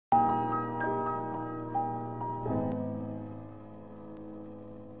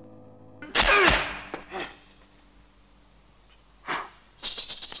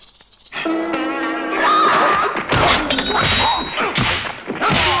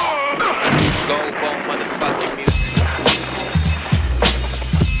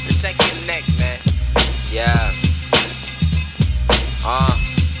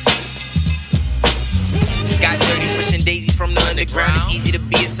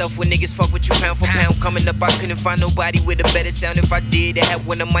myself when niggas fuck with you pound for pound. Coming up, I couldn't find nobody with a better sound. If I did, I had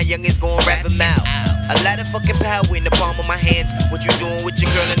one of my youngins gon' rap him out. A lot of fucking power in the palm of my hands. What you doing with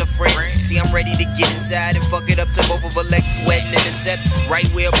your girl and her friends? See, I'm ready to get inside and fuck it up to both of her legs, sweating in the set, right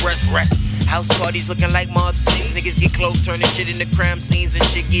where her breast rests. House parties looking like Mars scenes. Niggas get close, turning shit into crime scenes. And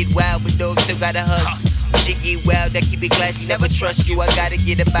shit get wild, but dogs still gotta hustle. Shit get wild, that keep it classy, never trust you. I gotta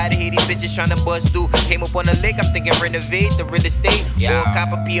get up out of here, these bitches tryna bust through. Came up on a lick, I'm thinking renovate the real estate. Or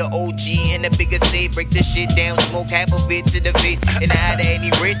copper P or OG in a bigger safe. Break this shit down, smoke half of it to the face. And out of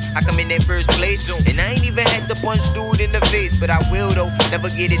any race, I come in that first place. And I ain't even had to punch dude in the face, but I will though. Never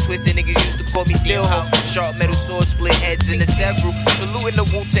get it twisted, niggas used to call me still ho. Sharp metal sword, split heads in the several. Saluting the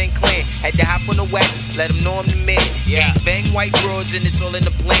Wu-Tang Clan. Had to hop on the wax, let them know I'm the man. Bang white roads and it's all in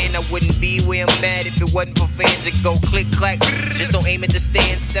the plan. I wouldn't be where I'm at if it wasn't for fans. It go click clack, just don't aim at the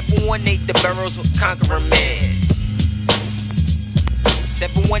stand. 718 the barrels of a conqueror man.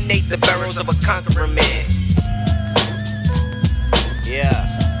 718 the barrels of a conqueror man. Yeah,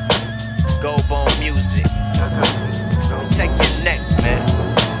 Go Bone music. Protect your neck, man.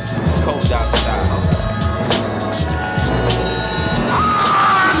 It's cold outside.